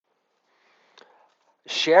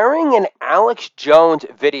Sharing an Alex Jones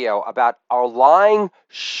video about our lying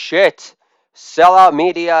shit sellout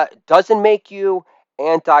media doesn't make you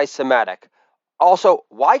anti Semitic. Also,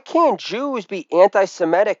 why can't Jews be anti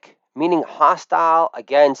Semitic, meaning hostile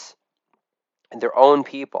against their own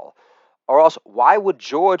people? Or else, why would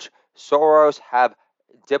George Soros have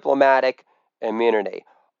diplomatic immunity?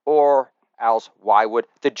 Or else, why would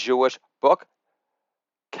the Jewish Book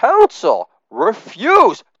Council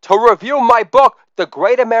refuse to review my book, The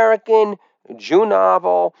Great American Jew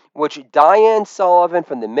Novel, which Diane Sullivan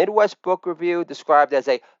from the Midwest Book Review described as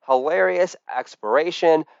a hilarious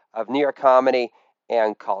exploration of New York comedy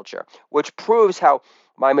and culture, which proves how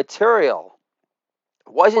my material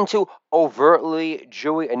wasn't too overtly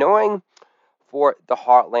Jewy annoying for the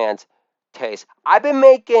Heartland's taste. I've been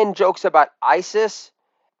making jokes about ISIS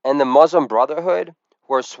and the Muslim Brotherhood,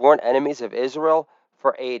 who are sworn enemies of Israel,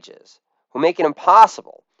 for ages, who make it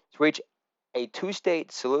impossible to reach a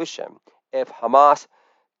two-state solution if Hamas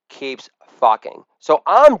keeps fucking. So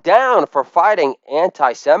I'm down for fighting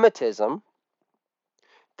anti-Semitism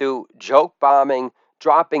through joke bombing,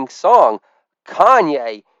 dropping song.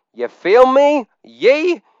 Kanye, you feel me?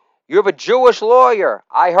 Yee? You have a Jewish lawyer,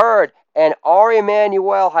 I heard, and Ari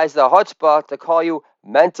Emanuel has the chutzpah to call you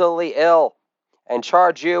mentally ill and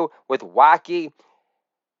charge you with wacky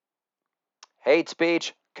hate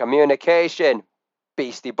speech communication.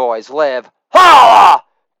 Beastie Boys live. Holla!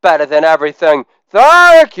 Better than everything.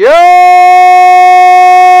 Thank you!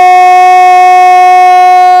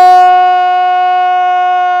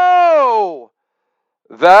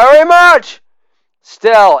 Very much.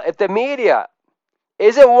 Still, if the media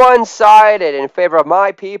isn't one-sided in favor of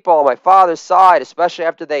my people, my father's side, especially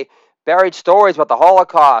after they buried stories about the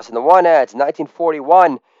Holocaust and the one ads in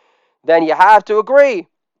 1941, then you have to agree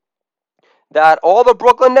that all the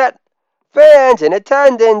Brooklyn Net fans in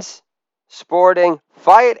attendance sporting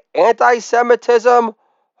Fight Anti-Semitism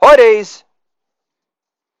hoodies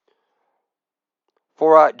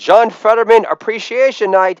for a John Fetterman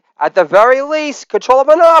Appreciation Night, at the very least, control a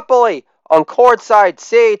monopoly on courtside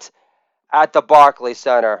seats at the Barclays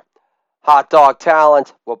Center. Hot dog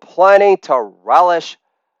talent with plenty to relish.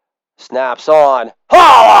 Snaps on.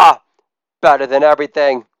 Holla! Better than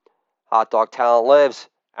everything. Hot dog talent lives.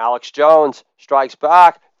 Alex Jones strikes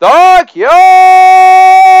back. Thank you!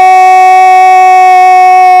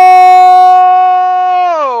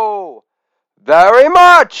 Very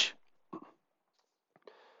much.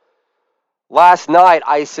 Last night,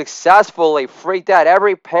 I successfully freaked out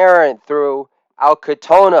every parent through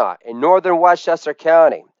Alcatona in northern Westchester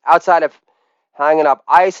County, outside of hanging up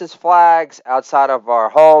ISIS flags outside of our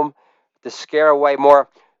home to scare away more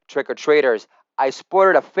trick-or-treaters. I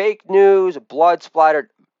sported a fake news, blood-splattered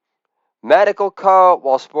medical coat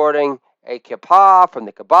while sporting a kippah from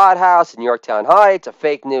the Chabad House in Yorktown Heights, a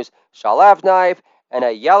fake news Shalev knife, and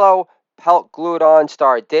a yellow pelt glued on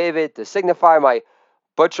Star David to signify my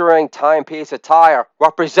butchering timepiece attire.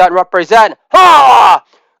 Represent, represent. Ha!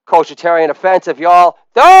 Koshitarian offensive, y'all.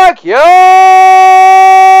 Thank you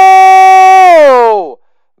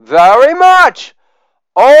very much.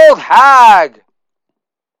 Old hag.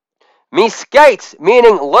 Me skates,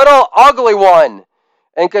 meaning little ugly one.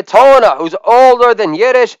 And Katona, who's older than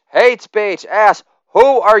Yiddish hate speech, asks,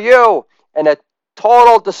 who are you? In a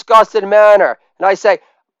total disgusted manner. And I say,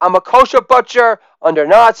 I'm a kosher butcher under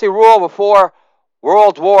Nazi rule before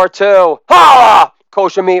World War II. Ha!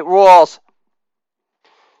 Kosher meat rules.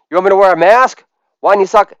 You want me to wear a mask? Why don't you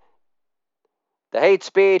suck the hate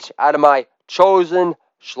speech out of my chosen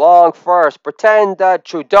schlong first? Pretend that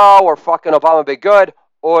Trudeau or fucking Obama be good.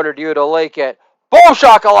 Ordered you to leak it. Boom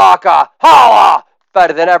shakalaka! Holla!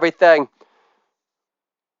 Better than everything.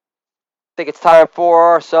 Think it's time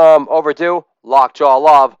for some overdue lockjaw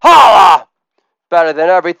love. Holla! Better than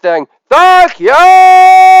everything. Thank you!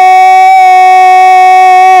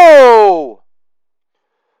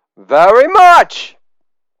 Very much.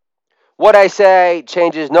 What I say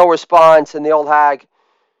changes no response in the old hag.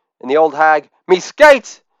 Me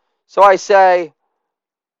skates. So I say,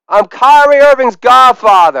 I'm Kyrie Irving's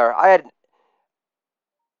godfather. I had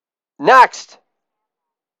next.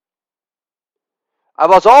 I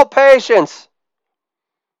was all patience.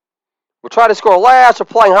 We're trying to score last. We're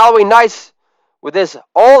playing Halloween Nights with this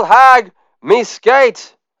old hag, me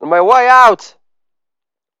skate, on my way out.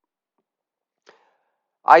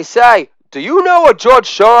 I say, do you know where George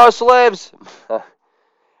Soros lives?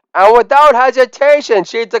 And without hesitation,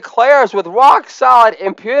 she declares with rock-solid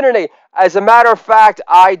impunity, as a matter of fact,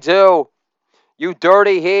 I do. You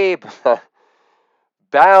dirty heap.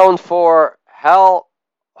 Bound for hell,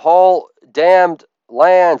 hole, damned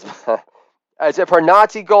lands. as if her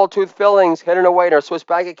Nazi gold tooth fillings hidden away in her Swiss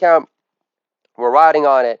bank account were riding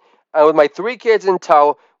on it. And with my 3 kids in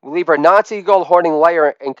tow, we leave her Nazi gold hoarding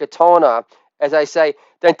lair in Katona. As I say,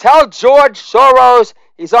 then tell George Soros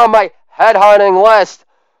he's on my headhunting list.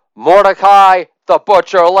 Mordecai the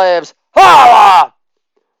Butcher lives. Holla!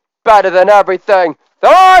 Better than everything.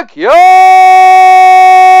 Thank you!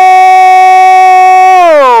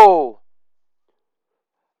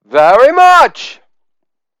 Very much.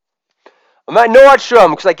 I'm at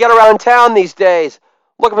Nordstrom because I get around town these days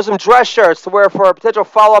looking for some dress shirts to wear for a potential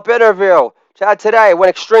follow-up interview. Which I had today. It went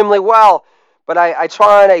extremely well. But I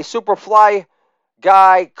try on a Superfly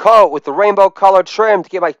guy coat with the rainbow-colored trim to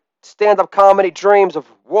get my stand-up comedy dreams of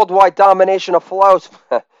worldwide domination afloat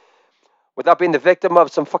without being the victim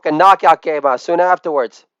of some fucking knockout game soon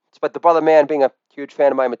afterwards. Despite the brother man being a huge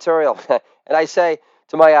fan of my material. And I say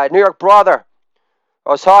to my New York brother I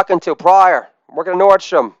was talking to prior, I'm working at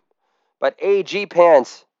Nordstrom, but AG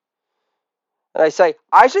pants. And I say,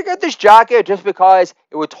 I should get this jacket just because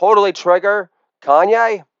it would totally trigger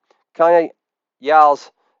Kanye. Kanye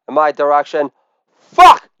yells in my direction,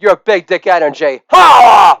 fuck your big dick energy.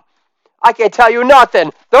 Ha! I can't tell you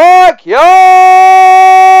nothing. Thank you!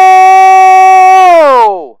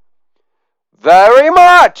 Very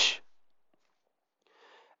much.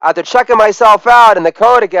 After checking myself out in the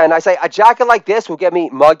code again, I say, a jacket like this will get me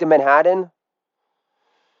mugged in Manhattan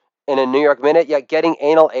in a New York minute, yet getting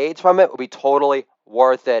anal AIDS from it will be totally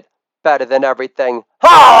worth it. Better than everything.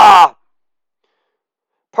 Ha!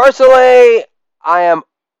 Personally, I am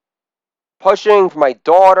pushing for my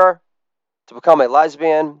daughter to become a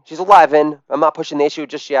lesbian. She's 11. I'm not pushing the issue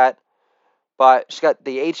just yet, but she got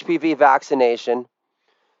the HPV vaccination,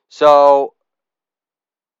 so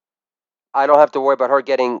I don't have to worry about her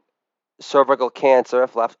getting cervical cancer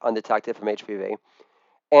if left undetected from HPV.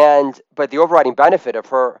 But the overriding benefit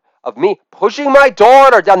of me pushing my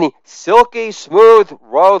daughter down the silky smooth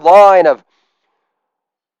road line of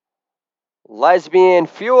lesbian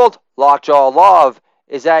fueled lockjaw love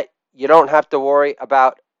is that you don't have to worry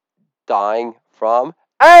about dying from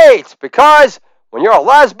AIDS, because when you're a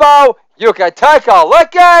lesbo, you can take a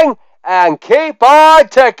licking and keep on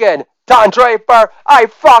ticking. Don Draper, I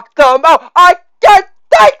fucked them out. I can't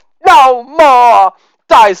take no more.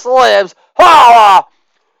 Dice lives. Holla!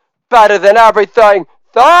 Better than everything.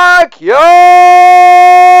 Thank you!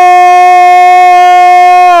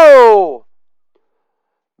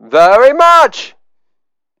 Very much.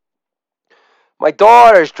 My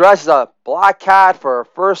daughter's dressed as a black cat for her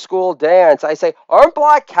first school dance. I say, aren't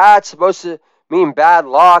black cats supposed to mean bad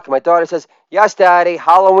luck? My daughter says, yes, Daddy,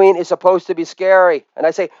 Halloween is supposed to be scary. And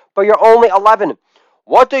I say, but you're only 11.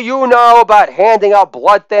 What do you know about handing out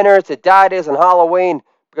blood thinners to daddies on Halloween?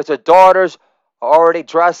 Because her daughters are already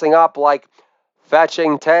dressing up like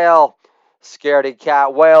fetching tail, scaredy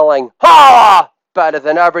cat wailing. Ha! Better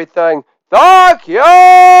than everything. Thank you!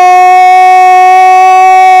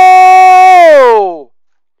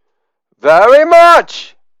 Very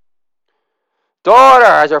much. Daughter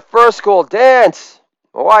has her first school dance.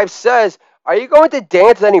 My wife says, are you going to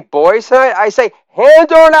dance with any boys tonight? I say,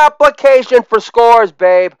 hand her an application for scores,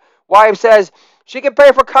 babe. Wife says, she can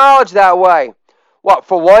pay for college that way. What,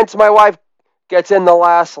 for once my wife gets in the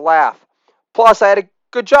last laugh. Plus, I had a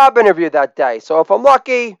good job interview that day. So if I'm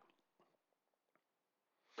lucky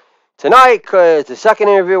tonight, because the second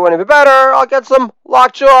interview wouldn't be better, I'll get some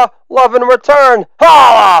lockjaw love in return.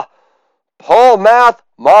 Holla! Pole math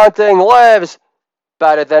Monting lives.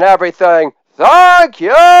 Better than everything. Thank you!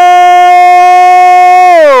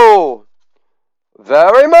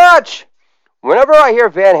 Very much. Whenever I hear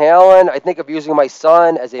Van Halen, I think of using my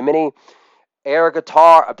son as a mini air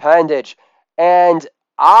guitar appendage. And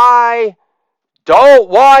I don't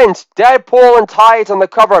want Deadpool and tights on the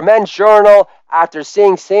cover of Men's Journal after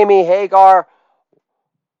seeing Sammy Hagar,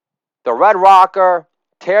 the Red Rocker,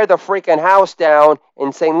 tear the freaking house down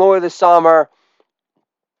in St. Louis this summer,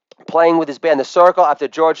 playing with his band The Circle after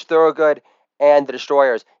George Thorogood and the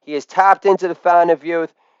Destroyers. He has tapped into the fountain of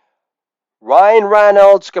youth. Ryan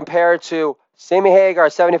Reynolds compared to Sammy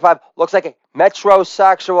Hagar, 75, looks like a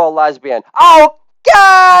metrosexual lesbian.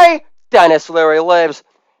 Okay! Dennis Leary lives.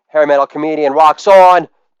 Hair metal comedian rocks on.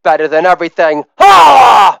 Better than everything.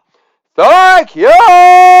 Ha! Thank you!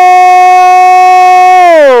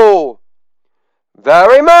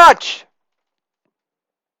 Very much.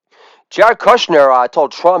 Jared Kushner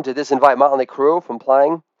told Trump to disinvite Motley Crue from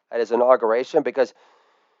playing at his inauguration because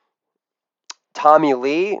Tommy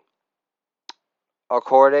Lee,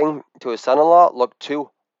 according to his son-in-law, looked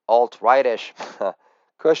too alt-rightish.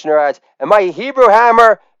 Kushner adds, and my Hebrew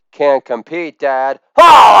Hammer can't compete, Dad.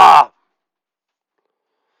 Ha!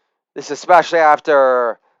 This especially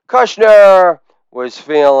after Kushner was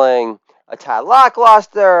feeling a tad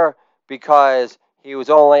lackluster because he was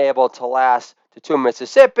only able to last to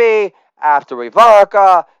Mississippi after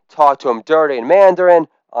Ivanka talked to him dirty in Mandarin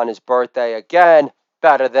on his birthday again.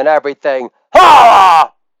 Better than everything.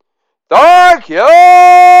 Ha! Thank you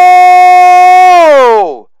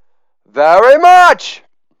very much.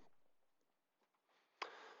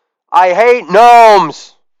 I hate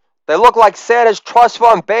gnomes. They look like Santa's trust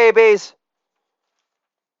fund babies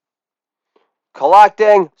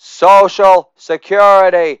collecting Social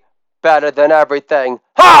Security. Better than everything.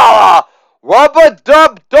 Ha! Rubber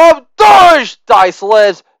dub dub dosh, Dice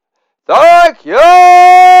Liz. Thank you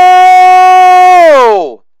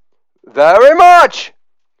very much.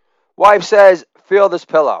 Wife says, feel this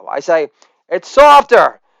pillow. I say, it's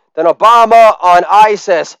softer than Obama on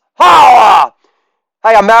ISIS. Ha!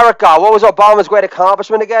 Hey, America, what was Obama's great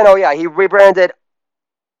accomplishment again? Oh, yeah, he rebranded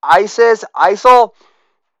ISIL,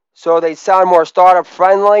 so they sound more startup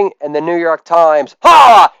friendly in the New York Times.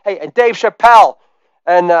 Ha! Hey, and Dave Chappelle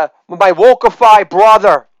and my Wolkify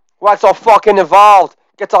brother, who acts all fucking involved,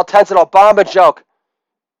 gets all tense at Obama joke,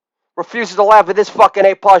 refuses to laugh at this fucking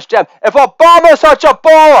A+ gem. If Obama's such a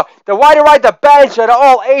baller, then why did he ride the bench at an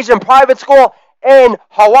all-Asian private school in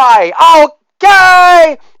Hawaii?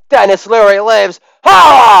 Okay! Dennis Leary lives.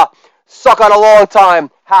 Ha! Suck on a long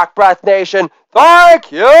time, Hack Breath Nation.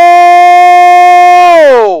 Thank you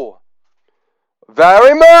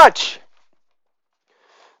very much.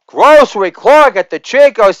 Grocery clerk at the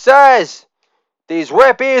Chico says, these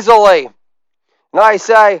rip easily. And I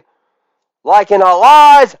say, like in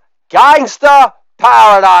Allah's gangsta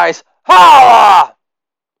paradise. Holla!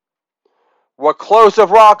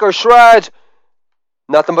 Reclusive rocker shreds.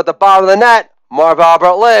 Nothing but the bottom of the net. Marv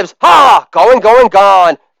Albert lives. Ha! Going, going,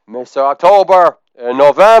 gone. Mr. October in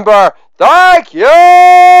November. Thank you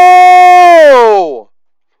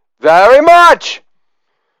very much.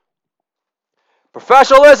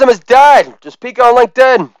 Professionalism is dead. Just peek on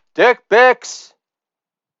LinkedIn. Dick pics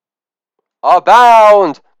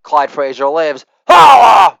abound. Clyde Frazier lives.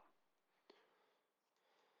 Holla!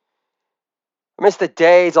 I miss the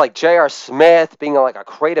days like J.R. Smith being like a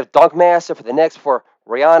creative dunk master for the Knicks before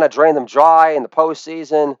Rihanna drained them dry in the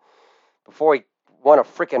postseason, before he won a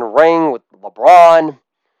freaking ring with LeBron,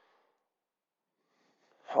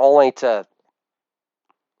 only to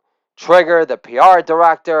trigger the PR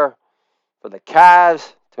director for the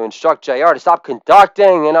Cavs to instruct JR to stop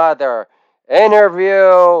conducting another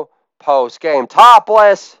interview post-game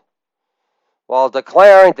topless while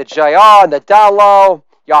declaring to JR and the down low,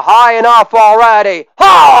 you're high enough already.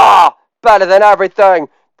 Ha! Better than everything.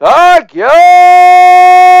 Thank you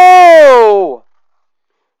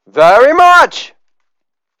very much.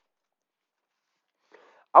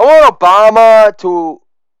 I want Obama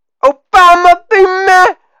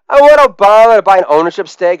to buy an ownership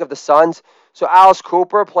stake of the Suns so Alice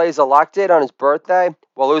Cooper plays elected on his birthday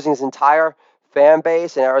while losing his entire fan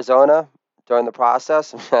base in Arizona during the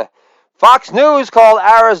process. Fox News called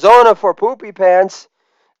Arizona for poopy pants.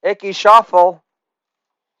 Icky Shuffle,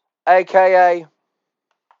 a.k.a.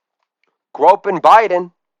 Groping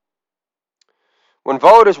Biden. When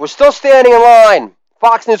voters were still standing in line,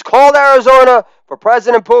 Fox News called Arizona for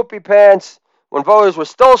President Poopy Pants when voters were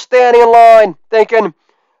still standing in line thinking,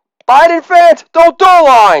 Biden fans don't do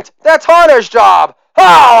lines. That's Hunter's job.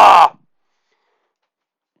 Ha!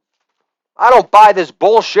 I don't buy this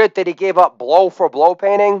bullshit that he gave up blow for blow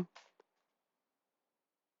painting.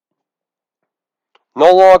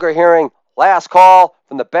 No longer hearing last call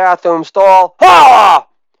from the bathroom stall. Ha!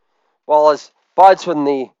 While his buds from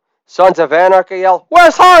the Sons of Anarchy yell,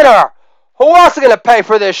 where's Hunter? Who else is going to pay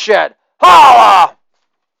for this shit? Holla!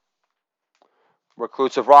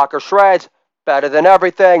 Reclusive rocker shreds. Better than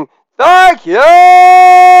everything. Thank you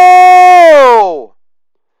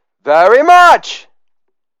very much.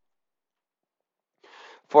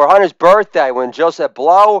 For Hunter's birthday, when Jill said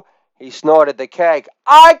blow, he snorted the cake.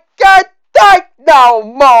 I can't take no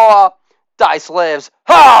more. Dice lives.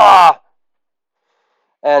 Holla!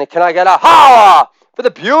 And can I get a holla for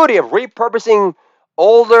the beauty of repurposing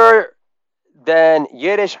older than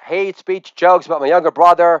Yiddish hate speech jokes about my younger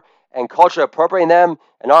brother and culturally appropriating them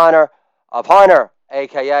in honor of Hunter,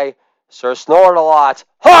 a.k.a. Sir Snort-a-Lot.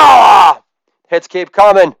 Holla! Hits keep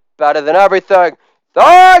coming. Better than everything.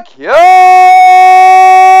 Thank you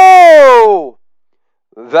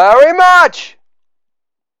very much.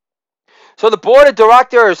 So the board of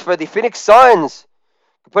directors for the Phoenix Suns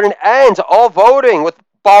put an end to all voting with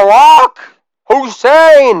Barack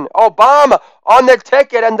Hussein Obama on the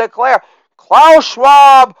ticket and declare Klaus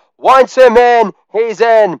Schwab Once him in, he's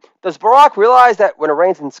in. Does Barack realize that when it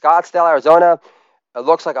rains in Scottsdale, Arizona, it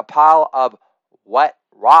looks like a pile of wet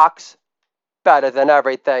rocks? Better than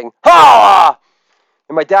everything. Ha!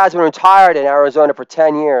 And my dad's been retired in Arizona for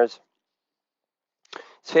 10 years.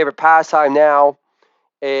 His favorite pastime now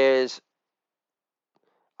is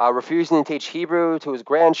refusing to teach Hebrew to his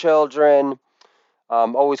grandchildren,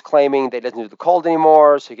 always claiming that he doesn't do the cold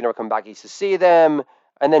anymore, so he can never come back east to see them,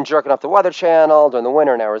 and then jerking off the Weather Channel during the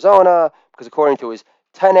winter in Arizona, because according to his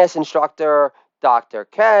tennis instructor, Dr.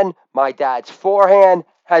 Ken, my dad's forehand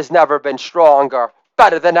has never been stronger.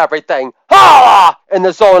 Better than everything. Ha! In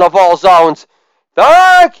the zone of all zones.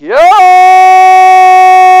 Thank you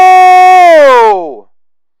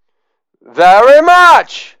very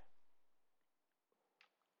much.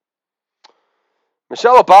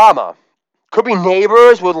 Michelle Obama could be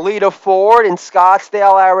neighbors with Lita Ford in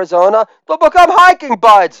Scottsdale, Arizona. They'll become hiking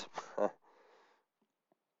buds.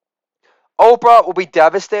 Oprah will be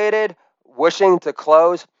devastated, wishing to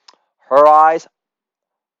close her eyes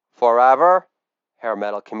forever. Hair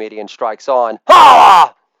metal comedian strikes on.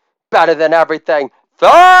 Ha! Better than everything.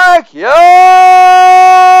 Thank you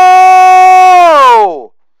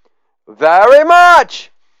very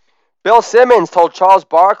much. Bill Simmons told Charles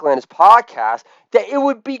Barkley in his podcast that it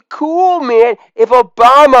would be cool, man, if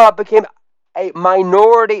Obama became a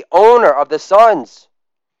minority owner of the Suns.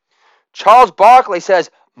 Charles Barkley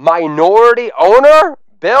says, minority owner?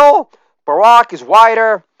 Bill, Barack is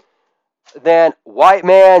whiter than white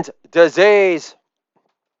man's disease.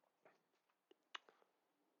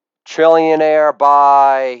 Trillionaire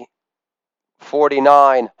by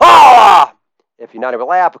 49. Ah! If United Way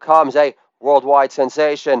Laugh becomes a worldwide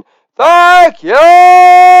sensation. Thank you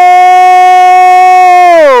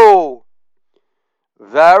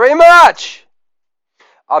very much.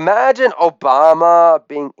 Imagine Obama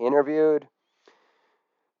being interviewed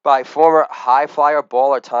by former high flyer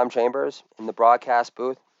baller Tom Chambers in the broadcast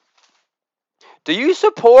booth. Do you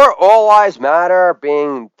support All Lives Matter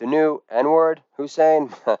being the new N-word,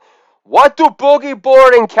 Hussein? What do boogie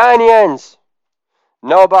boarding Kenyans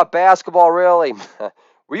know about basketball, really?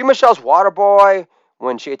 Were you Michelle's water boy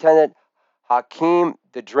when she attended Hakeem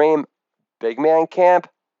the Dream Big Man Camp?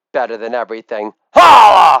 Better than everything.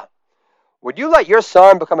 Holla! Would you let your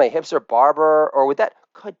son become a hipster barber, or would that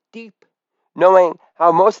cut deep, knowing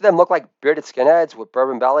how most of them look like bearded skinheads with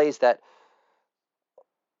bourbon bellies that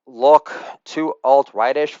look too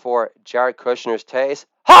alt-rightish for Jared Kushner's taste?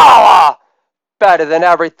 Holla! Better than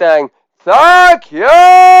everything. Thank you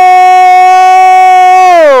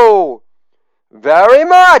very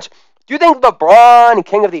much. Do you think LeBron,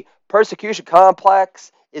 king of the persecution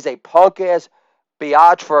complex, is a punk-ass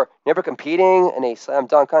biatch for never competing in a slam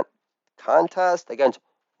dunk contest against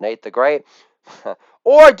Nate the Great?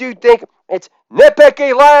 Or do you think it's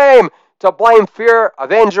nitpicky lame to blame fear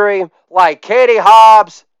of injury like Katie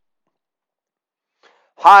Hobbs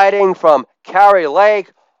hiding from Carrie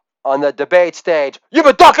Lake on the debate stage? You've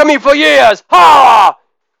been ducking me for years! Ha!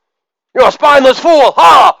 You're a spineless fool!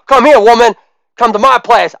 Ha! Come here, woman! Come to my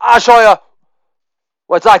place. I'll show you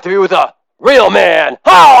what it's like to be with a real man.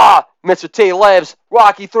 Ha! Mr. T lives.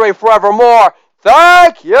 Rocky 3 forevermore.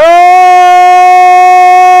 Thank you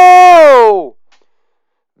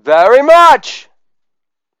very much.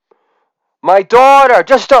 My daughter,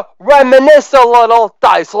 just to reminisce a little,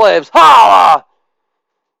 Dice lives. Holla!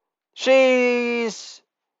 She's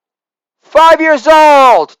 5 years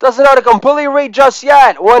old. Doesn't know how to completely read just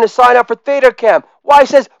yet. Want to sign up for theater camp. Wife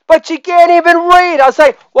says, but she can't even read. I'll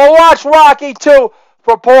say, well, watch Rocky 2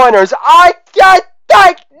 for pointers. I can't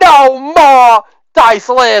take no more. Dice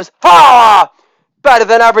lives. Holla! Better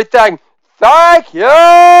than everything. Thank you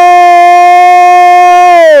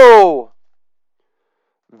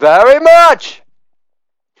very much.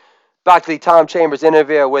 Back to the Tom Chambers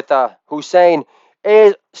interview with Hussein.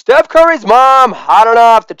 Is Steph Curry's mom hot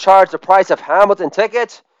enough to charge the price of Hamilton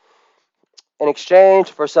tickets in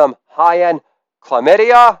exchange for some high-end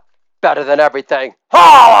chlamydia? Better than everything.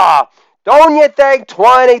 Holla! Don't you think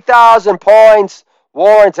 20,000 points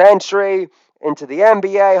warrants entry into the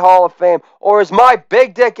NBA Hall of Fame? Or is my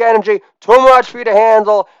big dick energy too much for you to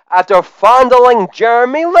handle after fondling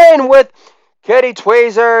Jeremy Lin with kitty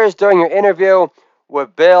tweezers during your interview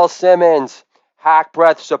with Bill Simmons? Hack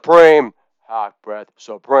breath supreme. Hack breath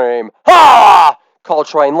supreme. Ha!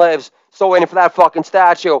 Coltrane lives. Still waiting for that fucking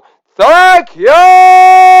statue. Thank you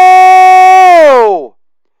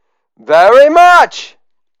very much.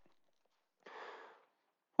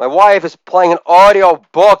 My wife is playing an audio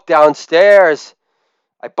book downstairs.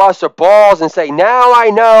 I bust her balls and say, now I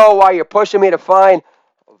know why you're pushing me to find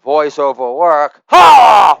voiceover work.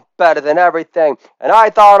 Ha! better than everything. And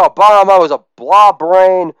I thought Obama was a blah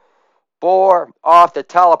brain bore off the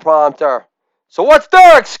teleprompter. So what's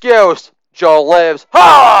their excuse? Joe lives.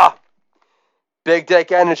 Ha! Big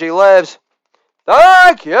Dick Energy lives.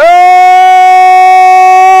 Thank you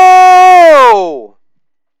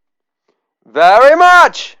very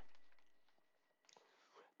much.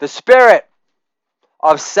 The spirit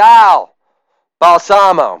of Sal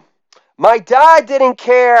Balsamo. My dad didn't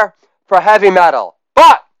care for heavy metal,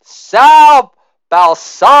 but Sal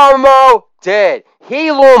Balsamo did.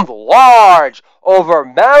 He loomed large over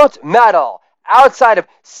Mount Metal outside of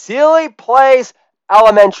Sealy Place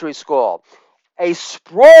Elementary School, a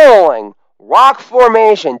sprawling rock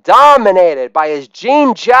formation dominated by his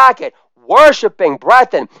jean jacket, worshipping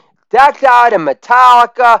Breton, decked out in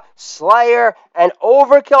Metallica, Slayer, and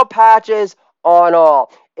Overkill patches on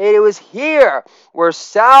all. It was here where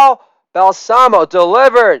Sal Balsamo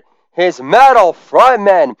delivered his metal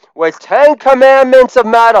frontmen with 10 commandments of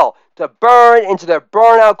metal to burn into their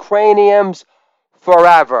burnout craniums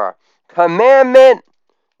forever. Commandment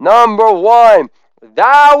number 1,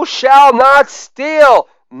 thou shalt not steal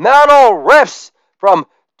metal riffs from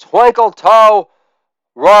Twinkle Toe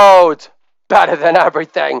Roads. Better than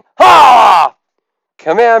everything. Ha!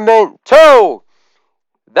 Commandment 2,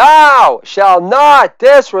 thou shalt not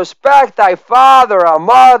disrespect thy father or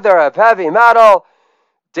mother of heavy metal,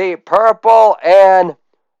 Deep Purple, and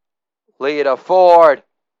Lita Ford.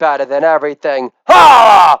 Better than everything.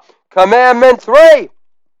 Ha! Commandment 3,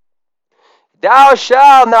 thou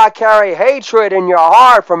shalt not carry hatred in your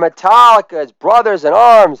heart for Metallica's Brothers in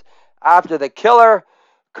Arms after the killer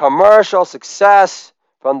commercial success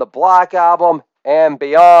from the Black Album and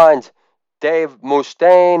beyond. Dave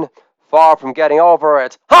Mustaine, far from getting over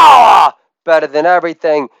it. Ha! Better than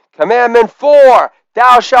everything. Commandment 4,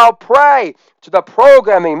 thou shalt pray to the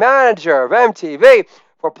programming manager of MTV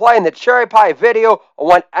for playing the Cherry Pie video on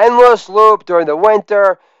one endless loop during the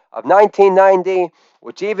winter of 1990,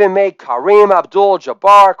 which even made Kareem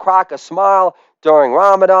Abdul-Jabbar crack a smile during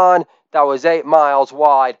Ramadan that was 8 miles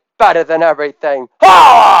wide. Better than everything.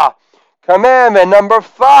 Ha! Commandment number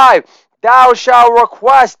 5, thou shalt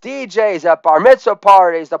request DJs at bar mitzvah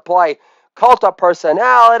parties to play Cult of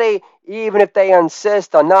Personality, even if they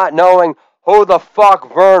insist on not knowing who the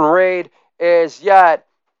fuck Vern Reed is yet.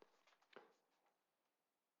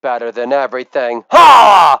 Better than everything.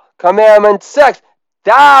 Ha! Commandment 6,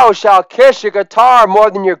 thou shalt kiss your guitar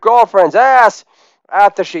more than your girlfriend's ass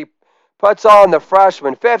after she puts on the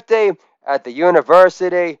freshman 50 at the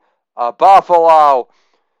University of Buffalo.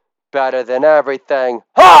 Better than everything.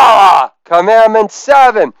 Ha! Commandment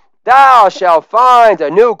 7, thou shalt find a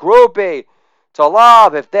new groupie to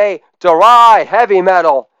love if they deride heavy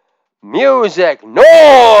metal music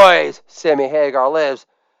noise. Sammy Hagar lives.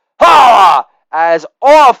 Ha! As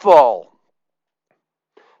awful.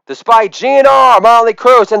 Despite GNR, Motley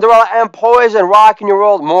Crue, Cinderella, and Poison rocking your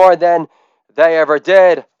world more than they ever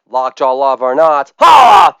did, Lockjaw love or not.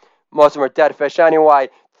 Ha! Most of them are dead fish anyway.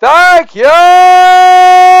 Thank you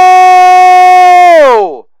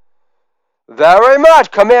very much.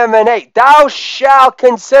 Commandment 8, thou shalt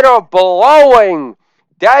consider blowing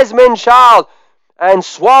Desmond Child and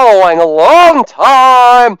swallowing a long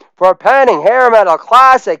time for penning hair metal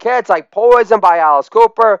classic hits like Poison by Alice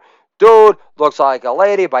Cooper, Dude Looks Like a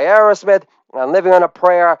Lady by Aerosmith, and Living on a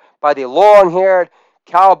Prayer by the long-haired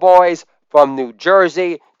cowboys from New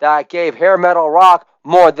Jersey that gave hair metal rock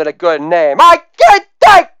more than a good name. I can't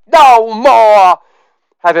take no more.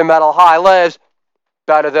 Heavy Metal High lives.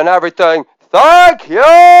 Better than everything. Thank you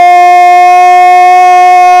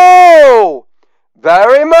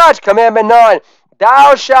very much. Commandment 9,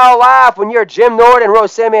 thou shalt laugh when you're Jim Norton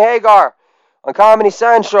roast Sammy Hagar on Comedy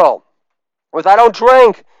Central with I don't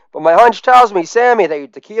drink, but my hunch tells me, Sammy, that your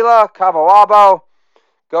tequila Cavarabo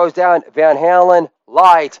goes down Van Halen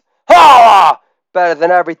light. Ha! Better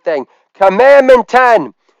than everything. Commandment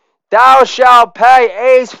 10, thou shalt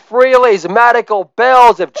pay Ace Frehley's medical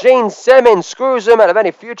bills if Gene Simmons screws him out of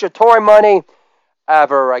any future touring money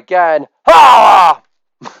ever again. Ha!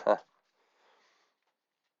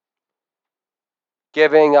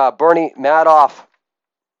 Giving Bernie Madoff.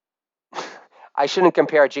 I shouldn't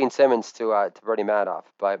compare Gene Simmons to Bernie Madoff,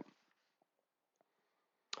 but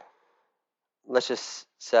let's just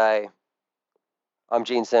say I'm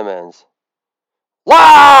Gene Simmons.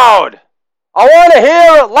 Loud! I want to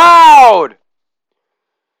hear it loud!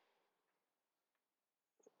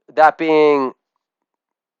 That being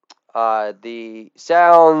the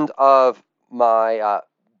sound of my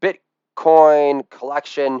Bitcoin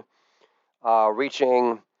collection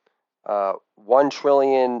reaching $1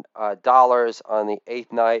 trillion on the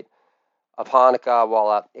 8th night of Hanukkah,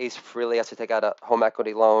 while Ace Frehley has to take out a home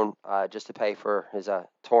equity loan just to pay for his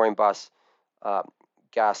touring bus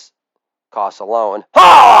gas costs alone.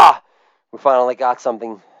 Ha! We finally got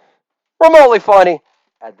something remotely funny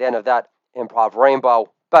at the end of that improv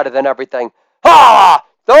rainbow. Better than everything. Ha!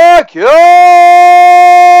 Thank you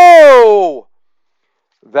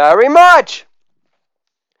very much.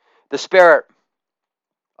 The spirit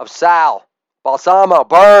of Sal Balsamo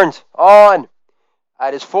burns on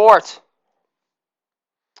at his fort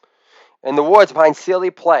in the woods behind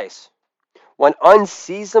Sealy Place. One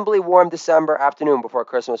unseasonably warm December afternoon before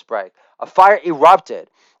Christmas break, a fire erupted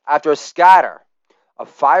after a scatter of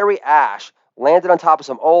fiery ash landed on top of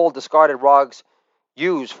some old discarded rugs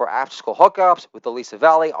used for after-school hookups with the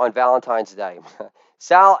Lisavelli on Valentine's Day.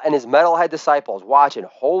 Sal and his metalhead disciples watch in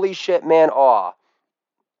holy shit man awe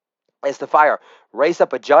as the fire raced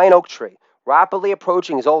up a giant oak tree, rapidly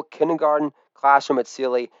approaching his old kindergarten classroom at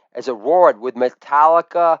Sealy as it roared with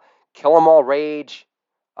Metallica Kill 'Em All rage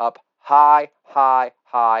up high, high,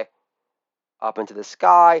 high, up into the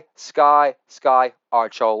sky, sky, sky,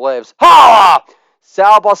 Archo lives. Ha!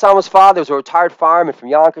 Sal Balsamo's father was a retired fireman from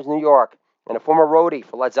Yonkers, New York, and a former roadie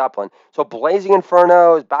for Led Zeppelin. So blazing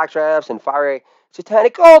infernos, backdrafts, and fiery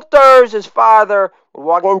satanic altars his father would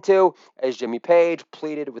walk into as Jimmy Page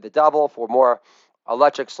pleaded with the devil for more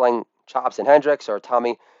electric sling chops than Hendrix or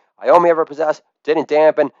Tommy Iommi ever possessed, didn't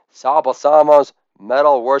dampen Sal Balsamo's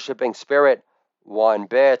metal-worshipping spirit one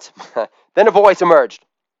bit. Then a voice emerged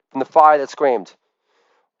from the fire that screamed,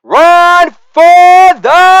 "Run for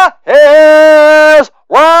the hills!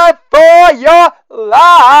 Run for your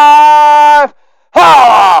life!"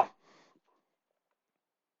 Ha!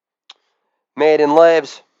 Maiden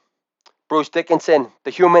lives. Bruce Dickinson,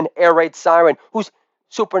 the human air raid siren, whose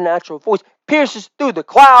supernatural voice pierces through the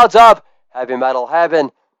clouds of heavy metal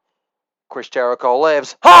heaven. Chris Jericho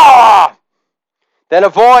lives. Ha! Then a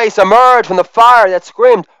voice emerged from the fire that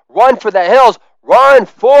screamed, "Run for the hills! Run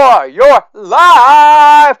for your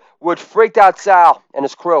life!" which freaked out Sal and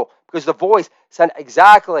his crew because the voice sounded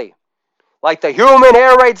exactly like the human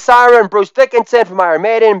air raid siren Bruce Dickinson from Iron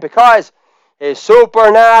Maiden, because his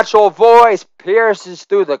supernatural voice pierces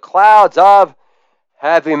through the clouds of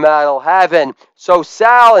heavy metal heaven. So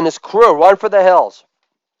Sal and his crew run for the hills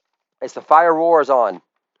as the fire roars on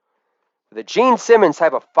with a Gene Simmons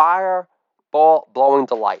type of fireball blowing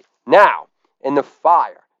delight. Now, in the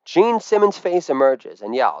fire, Gene Simmons' face emerges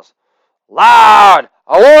and yells, "Loud!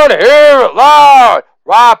 I want to hear it loud!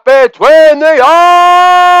 Right between the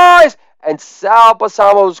eyes!" And Sal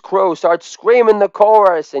Balsamo's crew starts screaming the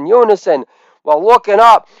chorus in unison while looking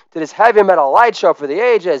up to this heavy metal light show for the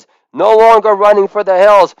ages, no longer running for the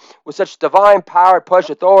hills with such divine-powered push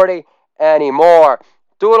authority anymore.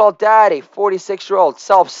 Doodle Daddy, 46-year-old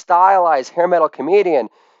self-stylized hair metal comedian,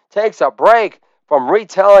 takes a break from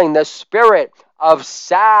retelling the spirit of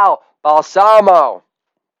Sal Balsamo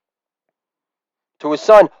to his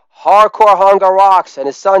son, Hardcore Hunger Rocks, and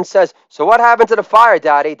his son says, "So what happened to the fire,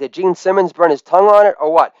 Daddy? Did Gene Simmons burn his tongue on it,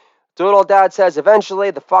 or what?" Doodle Dad says,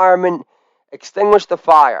 "Eventually, the firemen extinguished the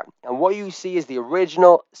fire, and what you see is the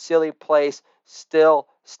original Sealy Place still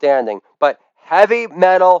standing, but heavy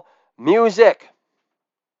metal music.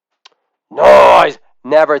 Noise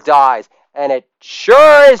never dies, and it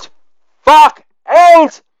sure as fuck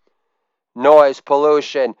ain't noise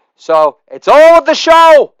pollution. So it's all with the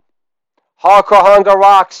show. Hardcore Hunger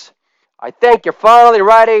Rocks. I think you're finally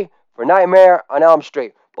ready for Nightmare on Elm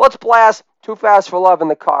Street. But let's blast Too Fast for Love in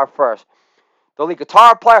the car first. The lead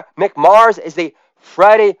guitar player, Mick Mars, is the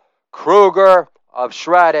Freddy Krueger of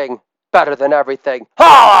shredding. Better than everything.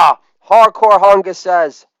 Ha! Hardcore Hunger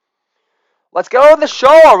says, "Let's get on with the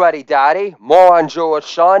show already, Daddy. Moron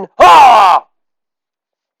Jewish son. Ha!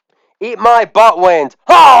 Eat my butt, wind.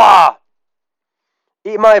 Ha!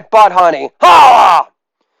 Eat my butt, honey. Ha!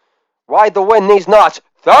 Ride the wind these nuts.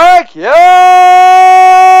 Thank you!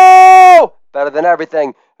 Better than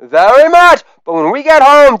everything. Very much. But when we get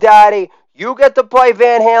home, Daddy, you get to play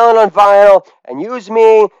Van Halen on vinyl and use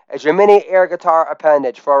me as your mini air guitar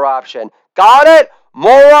appendage for our option. Got it?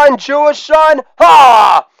 Moron Jewish son?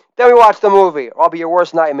 Ha! Then we watch the movie, or I'll be your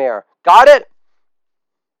worst nightmare. Got it?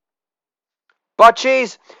 Butt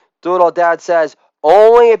cheese? Doodle Dad says,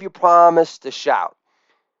 only if you promise to shout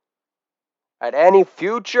at any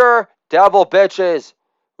future devil bitches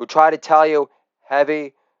who try to tell you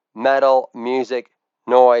heavy metal music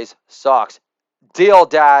noise sucks. Deal,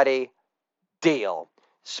 Daddy. Deal.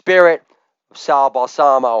 Spirit of Sal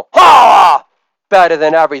Balsamo. Ha! Better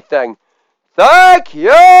than everything. Thank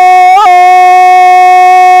you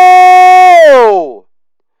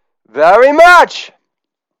very much.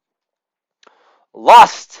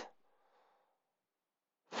 Lust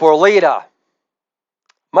for Lita.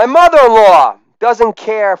 My mother-in-law doesn't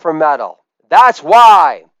care for metal. That's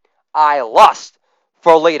why I lust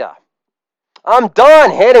for Lita. I'm done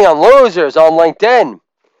hitting on losers on LinkedIn.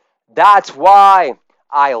 That's why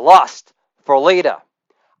I lust for Lita.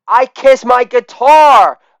 I kiss my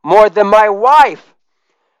guitar more than my wife.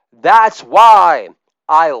 That's why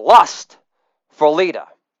I lust for Lita.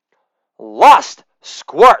 Lust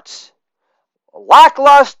squirts.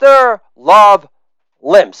 Lackluster love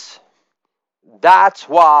limps. That's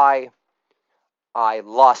why I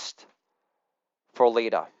lust for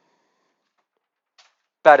Lita.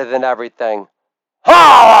 Better than everything.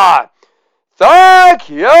 Holla! Thank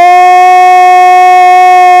you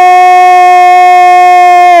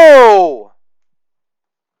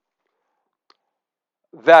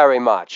very much.